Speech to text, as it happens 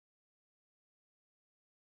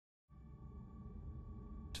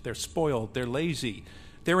they're spoiled, they're lazy,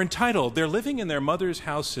 they're entitled, they're living in their mother's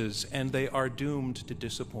houses, and they are doomed to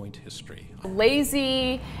disappoint history.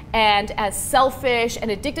 Lazy and as selfish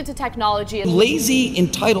and addicted to technology. Lazy,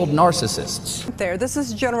 entitled narcissists. This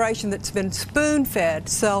is a generation that's been spoon-fed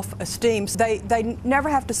self-esteem. They never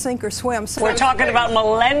have to sink or swim. We're talking about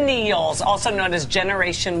millennials, also known as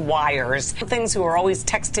Generation Yers. Things who are always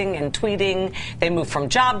texting and tweeting. They move from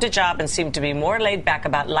job to job and seem to be more laid back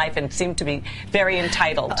about life and seem to be very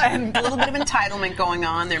entitled. And a little bit of entitlement going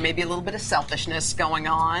on. There may be a little bit of selfishness going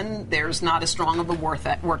on. There's not as strong of a work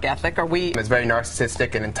ethic. It's very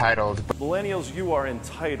narcissistic and entitled. Millennials, you are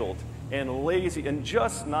entitled and lazy and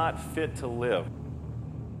just not fit to live.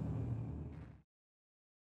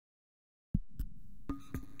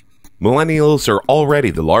 Millennials are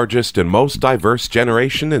already the largest and most diverse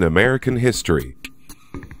generation in American history.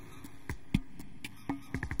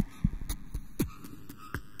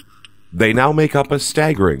 They now make up a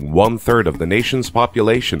staggering 1/3 of the nation's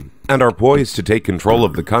population and are poised to take control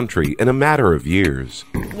of the country in a matter of years.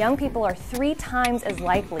 Young people are 3 times as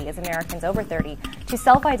likely as Americans over 30 to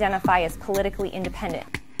self-identify as politically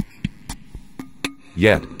independent.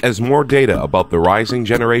 Yet, as more data about the rising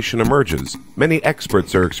generation emerges, many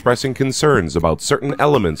experts are expressing concerns about certain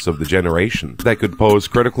elements of the generation that could pose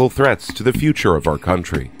critical threats to the future of our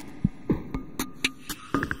country.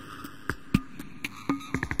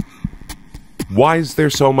 Why is there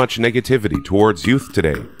so much negativity towards youth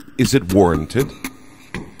today? Is it warranted?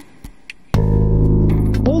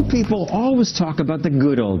 Old people always talk about the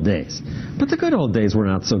good old days, but the good old days were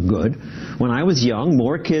not so good. When I was young,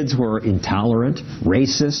 more kids were intolerant,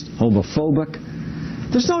 racist, homophobic.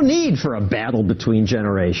 There's no need for a battle between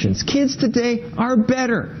generations. Kids today are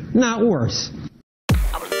better, not worse.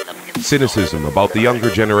 Cynicism about the younger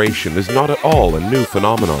generation is not at all a new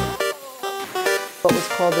phenomenon. What was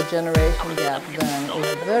called the generation gap then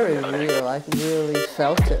is very real. I really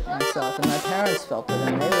felt it myself, and my parents felt it,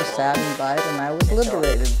 and they were saddened by it, and I was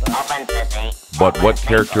liberated by it. But what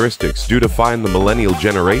characteristics do define the millennial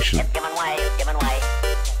generation?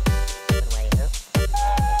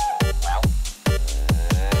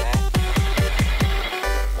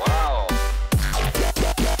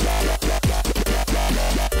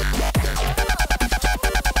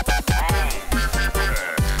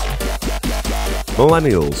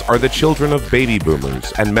 Millennials are the children of baby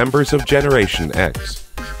boomers and members of Generation X.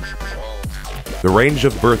 The range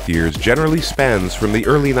of birth years generally spans from the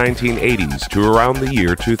early 1980s to around the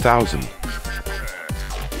year 2000.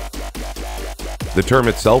 The term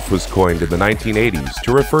itself was coined in the 1980s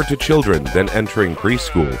to refer to children then entering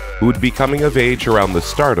preschool who would be coming of age around the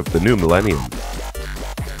start of the new millennium.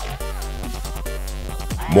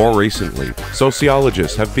 More recently,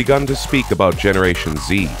 sociologists have begun to speak about Generation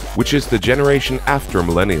Z, which is the generation after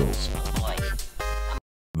millennials,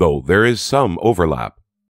 though there is some overlap.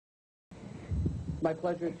 My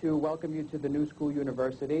pleasure to welcome you to the New School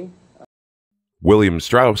University. William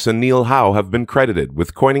Strauss and Neil Howe have been credited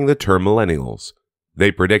with coining the term millennials.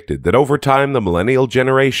 They predicted that over time the millennial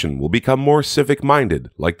generation will become more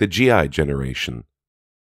civic-minded, like the GI generation.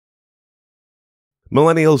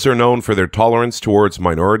 Millennials are known for their tolerance towards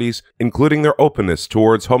minorities, including their openness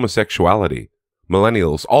towards homosexuality.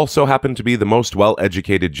 Millennials also happen to be the most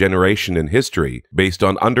well-educated generation in history, based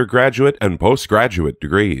on undergraduate and postgraduate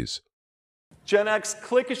degrees. Gen X,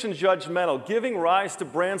 cliquish and judgmental, giving rise to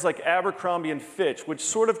brands like Abercrombie and Fitch, which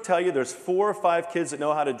sort of tell you there's 4 or 5 kids that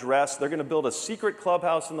know how to dress. They're going to build a secret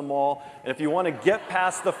clubhouse in the mall, and if you want to get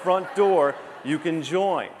past the front door, you can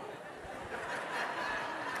join.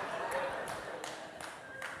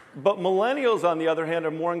 But millennials, on the other hand,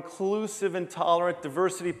 are more inclusive and tolerant,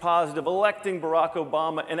 diversity positive, electing Barack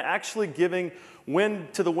Obama, and actually giving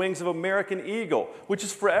wind to the wings of American Eagle, which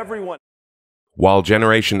is for everyone. While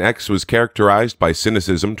Generation X was characterized by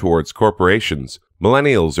cynicism towards corporations,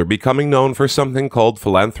 millennials are becoming known for something called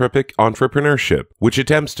philanthropic entrepreneurship, which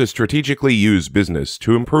attempts to strategically use business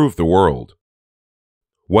to improve the world.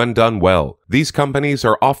 When done well, these companies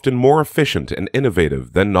are often more efficient and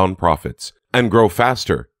innovative than nonprofits, and grow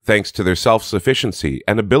faster thanks to their self-sufficiency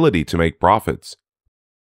and ability to make profits.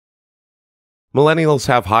 Millennials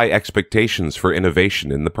have high expectations for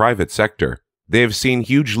innovation in the private sector. They have seen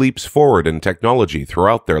huge leaps forward in technology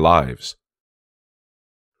throughout their lives.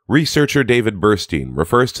 Researcher David Burstein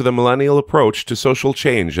refers to the millennial approach to social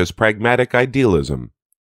change as pragmatic idealism.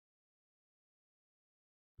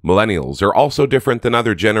 Millennials are also different than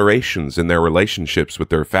other generations in their relationships with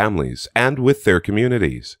their families and with their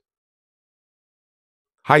communities.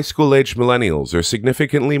 High school-aged millennials are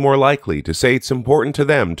significantly more likely to say it's important to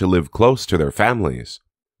them to live close to their families.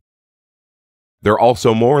 They're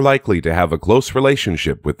also more likely to have a close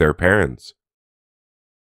relationship with their parents.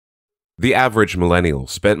 The average millennial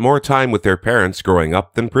spent more time with their parents growing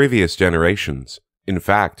up than previous generations. In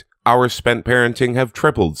fact, hours spent parenting have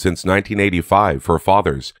tripled since 1985 for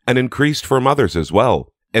fathers and increased for mothers as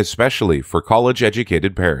well, especially for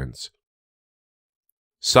college-educated parents.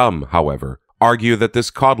 Some, however, argue that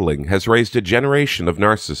this coddling has raised a generation of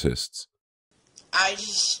narcissists. I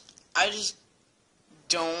just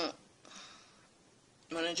don't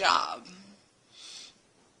want a job.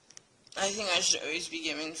 I think I should always be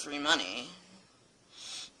given free money.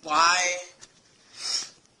 Why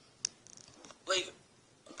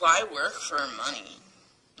work for money?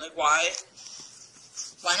 Like, why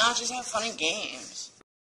not just have fun and games?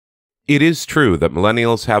 It is true that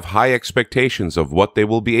millennials have high expectations of what they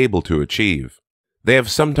will be able to achieve. They have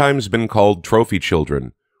sometimes been called trophy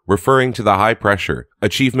children, referring to the high-pressure,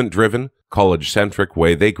 achievement-driven, college-centric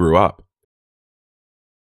way they grew up.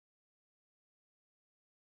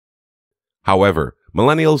 However,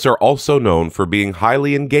 millennials are also known for being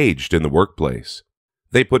highly engaged in the workplace.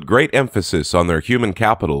 They put great emphasis on their human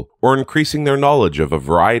capital or increasing their knowledge of a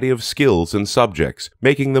variety of skills and subjects,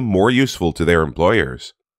 making them more useful to their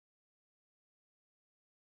employers.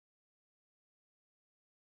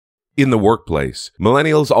 In the workplace,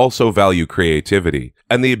 millennials also value creativity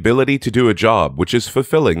and the ability to do a job which is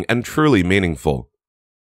fulfilling and truly meaningful.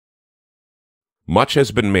 Much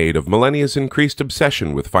has been made of millennials' increased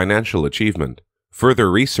obsession with financial achievement.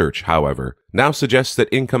 Further research, however, now suggests that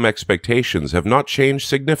income expectations have not changed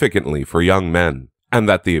significantly for young men, and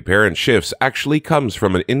that the apparent shifts actually comes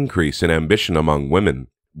from an increase in ambition among women,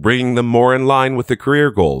 bringing them more in line with the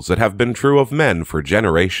career goals that have been true of men for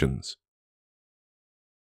generations.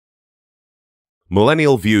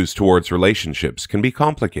 Millennial views towards relationships can be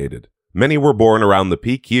complicated. Many were born around the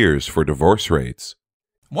peak years for divorce rates.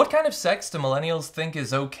 What kind of sex do millennials think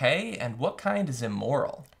is okay, and what kind is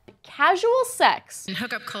immoral? Casual sex. And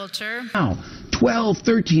hookup culture. Now, 12,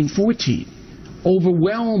 13, 14,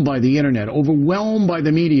 overwhelmed by the internet, overwhelmed by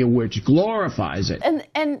the media, which glorifies it.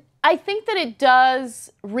 And I think that it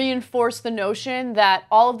does reinforce the notion that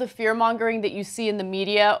all of the fear-mongering that you see in the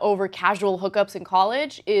media over casual hookups in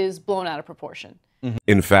college is blown out of proportion.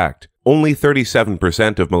 In fact, only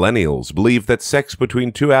 37% of millennials believe that sex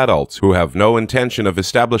between two adults who have no intention of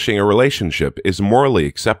establishing a relationship is morally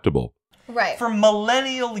acceptable. Right. For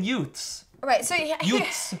millennial youths. Right. So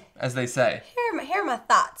youths, as they say. Here are my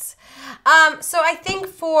thoughts. So I think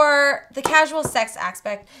for the casual sex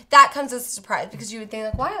aspect, that comes as a surprise because you would think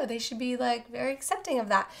like, wow, they should be like very accepting of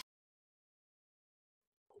that.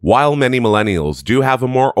 While many millennials do have a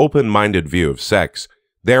more open-minded view of sex,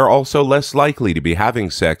 they are also less likely to be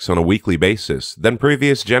having sex on a weekly basis than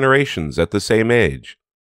previous generations at the same age.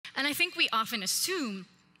 And I think we often assume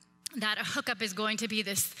that a hookup is going to be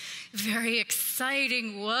this very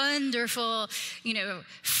exciting, wonderful,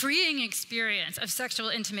 freeing experience of sexual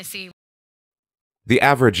intimacy. The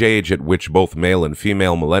average age at which both male and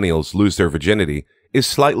female millennials lose their virginity is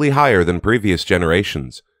slightly higher than previous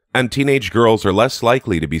generations, and teenage girls are less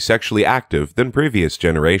likely to be sexually active than previous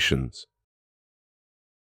generations.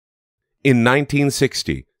 In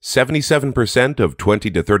 1960, 77% of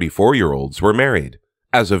 20 to 34-year-olds were married.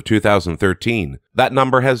 As of 2013, that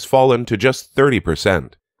number has fallen to just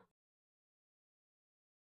 30%.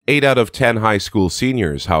 8 out of 10 high school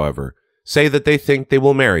seniors, however, say that they think they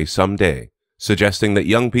will marry someday, suggesting that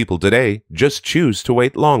young people today just choose to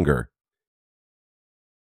wait longer.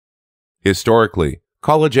 Historically,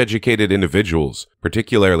 college-educated individuals,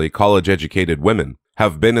 particularly college-educated women,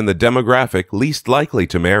 have been in the demographic least likely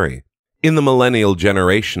to marry. In the millennial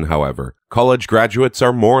generation, however, college graduates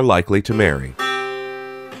are more likely to marry.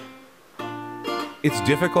 It's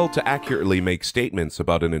difficult to accurately make statements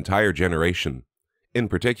about an entire generation. In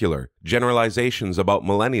particular, generalizations about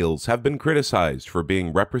millennials have been criticized for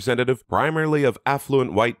being representative primarily of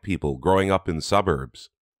affluent white people growing up in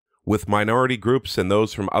suburbs, with minority groups and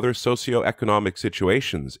those from other socioeconomic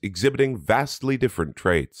situations exhibiting vastly different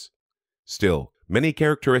traits. Still, many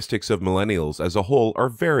characteristics of millennials as a whole are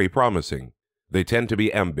very promising. They tend to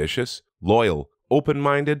be ambitious, loyal,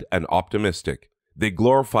 open-minded, and optimistic. They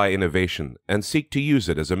glorify innovation and seek to use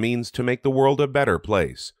it as a means to make the world a better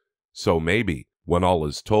place. So maybe, when all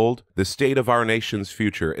is told, the state of our nation's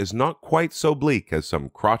future is not quite so bleak as some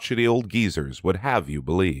crotchety old geezers would have you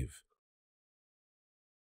believe.